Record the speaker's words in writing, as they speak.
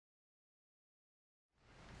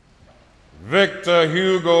Victor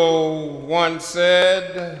Hugo once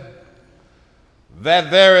said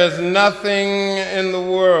that there is nothing in the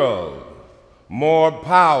world more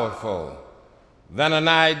powerful than an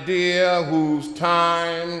idea whose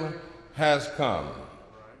time has come.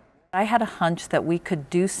 I had a hunch that we could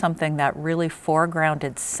do something that really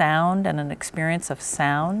foregrounded sound and an experience of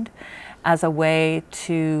sound as a way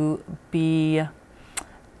to be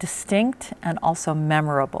distinct and also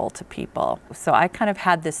memorable to people. So I kind of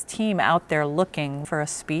had this team out there looking for a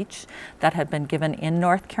speech that had been given in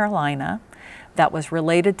North Carolina that was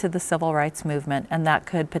related to the civil rights movement and that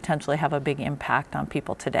could potentially have a big impact on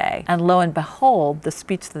people today. And lo and behold, the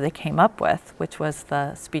speech that they came up with, which was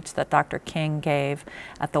the speech that Dr. King gave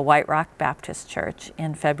at the White Rock Baptist Church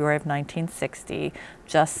in February of 1960,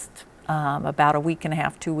 just about a week and a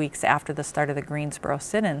half, 2 weeks after the start of the Greensboro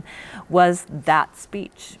sit-in, was that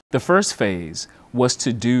speech. The first phase was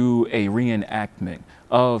to do a reenactment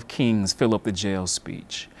of King's Fill Up the Jail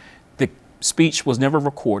speech. The speech was never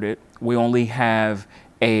recorded. We only have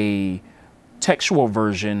a textual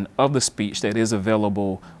version of the speech that is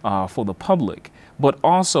available for the public. But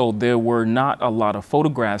also there were not a lot of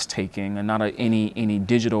photographs taken and not any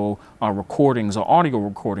digital recordings or audio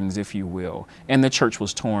recordings, if you will, and the church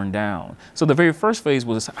was torn down. So the very first phase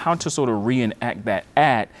was how to sort of reenact that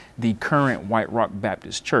at the current White Rock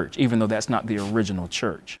Baptist Church, even though that's not the original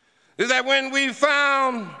church. Is that when we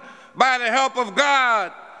found, by the help of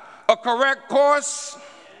God, a correct course,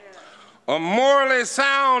 a morally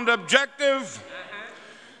sound objective,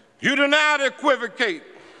 you do not equivocate.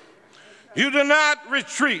 You do not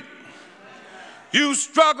retreat. You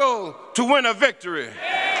struggle to win a victory.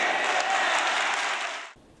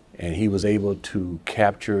 And he was able to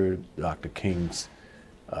capture Dr. King's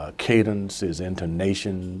cadence, his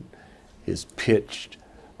intonation, his pitch.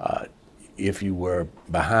 If you were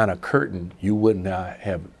behind a curtain, you would not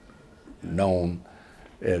have known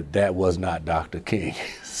that was not Dr. King.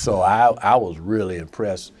 So I was really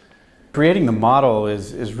impressed. Creating the model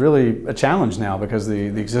is really a challenge now because the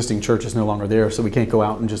existing church is no longer there, so we can't go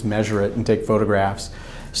out and just measure it and take photographs.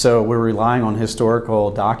 So we're relying on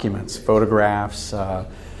historical documents, photographs, a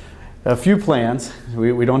few plans.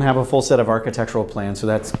 We don't have a full set of architectural plans, so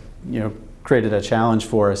that's created a challenge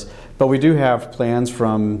for us. But we do have plans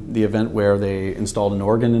from the event where they installed an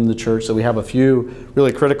organ in the church, so we have a few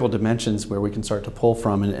really critical dimensions where we can start to pull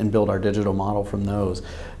from and build our digital model from those.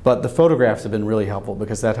 But the photographs have been really helpful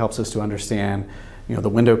because that helps us to understand the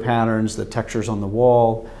window patterns, the textures on the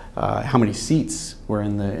wall, how many seats were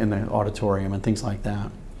in the auditorium and things like that.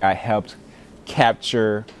 I helped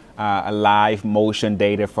capture a live motion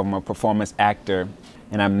data from a performance actor,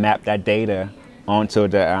 and I mapped that data onto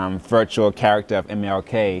the virtual character of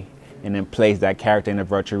MLK and then placed that character in a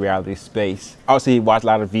virtual reality space. Also, he watched a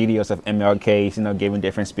lot of videos of MLK's, giving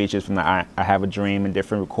different speeches from the I Have a Dream and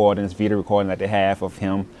different recordings, video recordings that they have of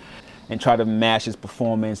him, and try to match his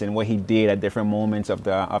performance and what he did at different moments of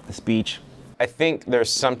the speech. I think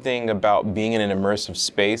there's something about being in an immersive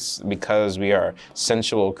space because we are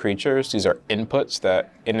sensual creatures. These are inputs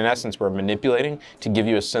that, in essence, we're manipulating to give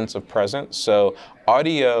you a sense of presence. So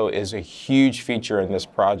audio is a huge feature in this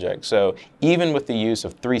project. So even with the use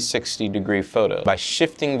of 360-degree photo, by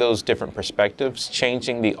shifting those different perspectives,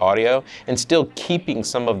 changing the audio, and still keeping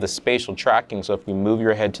some of the spatial tracking, so if you move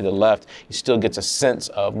your head to the left, you still get a sense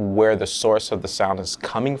of where the source of the sound is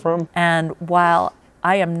coming from. And while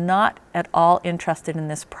I am not at all interested in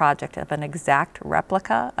this project of an exact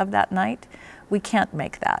replica of that night, we can't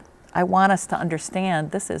make that. I want us to understand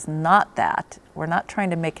this is not that. We're not trying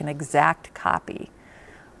to make an exact copy.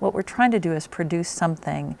 What we're trying to do is produce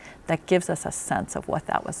something that gives us a sense of what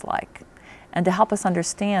that was like, and to help us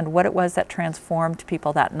understand what it was that transformed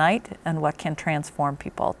people that night and what can transform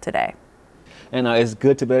people today. And it's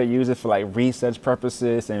good to be able to use it for research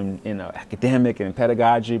purposes and academic and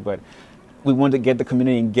pedagogy, but we wanted to get the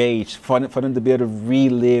community engaged for them to be able to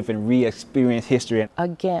relive and re-experience history.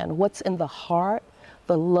 Again, what's in the heart,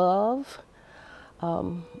 the love,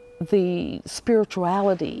 the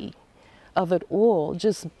spirituality of it all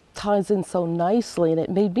just ties in so nicely, and it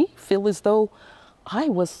made me feel as though I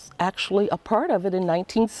was actually a part of it in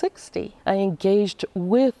 1960. I engaged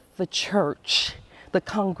with the church, the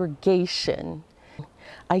congregation.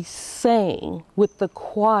 I sang with the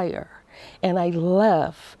choir, and I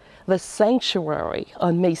left the sanctuary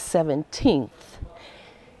on May 17th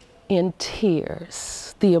in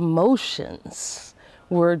tears. The emotions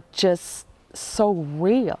were just so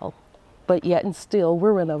real, but yet and still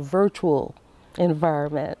we're in a virtual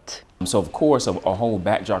environment. So of course, a whole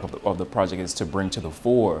backdrop of the project is to bring to the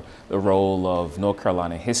fore the role of North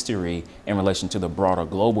Carolina history in relation to the broader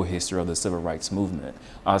global history of the civil rights movement.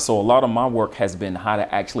 So a lot of my work has been how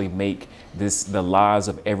to actually make this the lives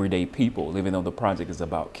of everyday people. Even though the project is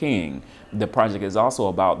about King, the project is also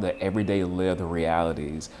about the everyday lived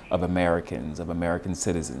realities of Americans, of American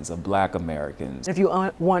citizens, of Black Americans. If you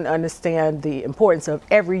want to understand the importance of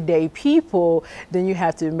everyday people, then you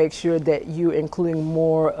have to make sure that you're including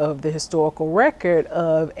more of the historical record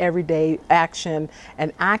of everyday action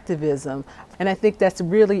and activism. And I think that's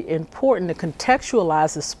really important to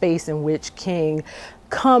contextualize the space in which King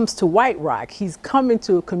comes to White Rock. He's coming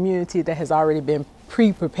to a community that has already been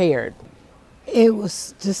pre-prepared. It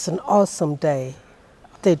was just an awesome day.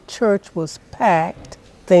 The church was packed.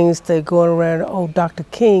 Things that going around, oh, Dr.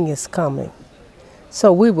 King is coming.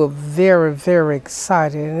 So we were very, very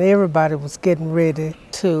excited, and everybody was getting ready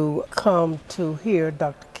to come to hear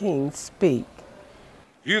Dr. King speak.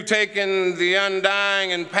 You've taken the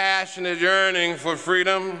undying and passionate yearning for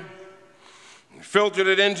freedom, filtered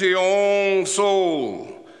it into your own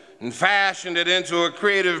soul, and fashioned it into a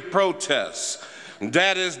creative protest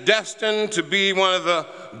that is destined to be one of the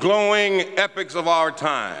glowing epics of our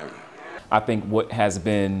time. I think what has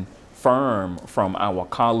been firm from our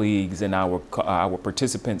colleagues and our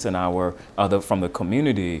participants and from the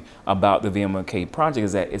community about the MLK project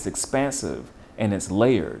is that it's expansive and it's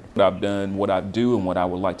layered. What I've done, what I do, and what I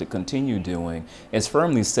would like to continue doing is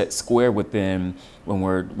firmly set square within when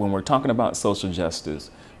we're talking about social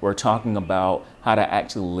justice. We're talking about how to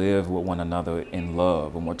actually live with one another in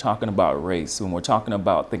love. When we're talking about race, when we're talking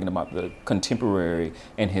about thinking about the contemporary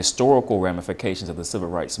and historical ramifications of the civil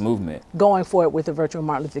rights movement. Going forward with the Virtual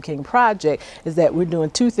Martin Luther King Project is that we're doing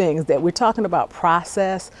two things, that we're talking about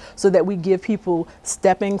process so that we give people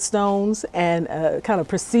stepping stones and kind of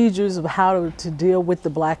procedures of how to deal with the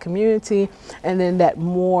Black community, and then that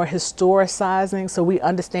more historicizing so we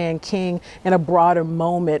understand King in a broader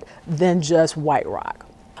moment than just White Rock.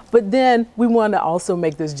 But then we want to also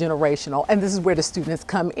make this generational, and this is where the students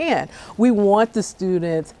come in. We want the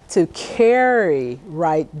students to carry,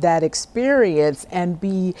 right, that experience and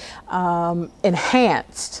be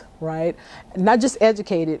enhanced, right? Not just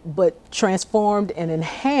educated, but transformed and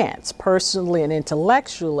enhanced personally and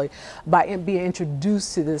intellectually by being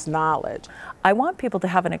introduced to this knowledge. I want people to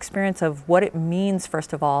have an experience of what it means,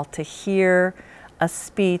 first of all, to hear a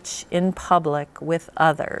speech in public with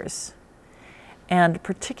others, and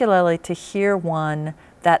particularly to hear one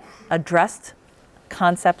that addressed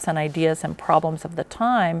concepts and ideas and problems of the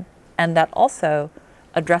time, and that also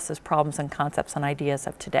addresses problems and concepts and ideas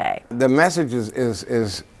of today. The message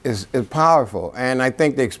is powerful, and I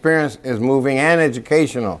think the experience is moving and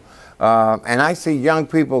educational. And I see young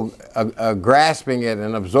people grasping it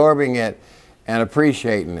and absorbing it and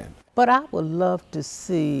appreciating it. But I would love to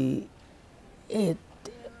see it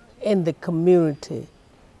in the community.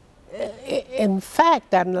 In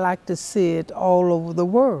fact, I'd like to see it all over the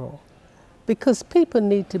world, because people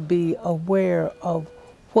need to be aware of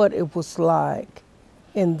what it was like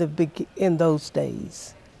in those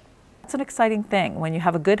days. It's an exciting thing. When you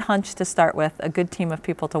have a good hunch to start with, a good team of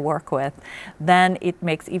people to work with, then it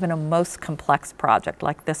makes even a most complex project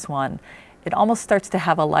like this one, it almost starts to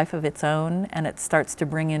have a life of its own, and it starts to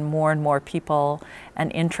bring in more and more people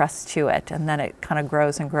and interest to it, and then it kind of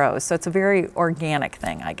grows and grows. So it's a very organic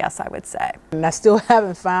thing, I guess I would say. And I still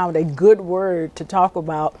haven't found a good word to talk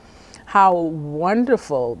about how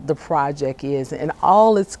wonderful the project is and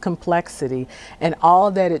all its complexity and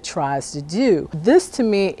all that it tries to do. This to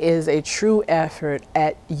me is a true effort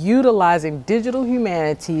at utilizing digital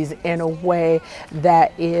humanities in a way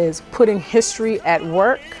that is putting history at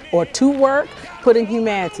work, or to work, putting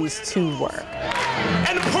humanities to work.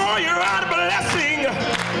 And pour you out a blessing.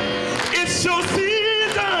 It's your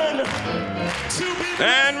season to be.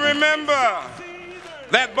 And remember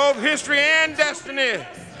that both history and destiny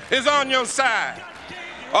is on your side.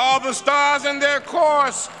 All the stars in their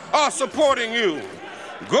course are supporting you.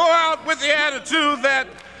 Go out with the attitude that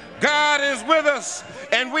God is with us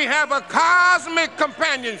and we have a cosmic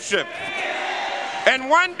companionship. And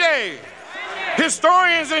one day,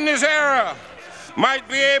 historians in this era might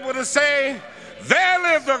be able to say, there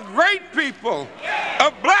lived a great people,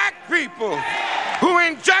 of Black people, who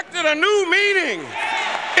injected a new meaning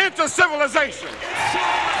into civilization.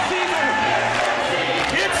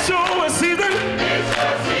 It's your season.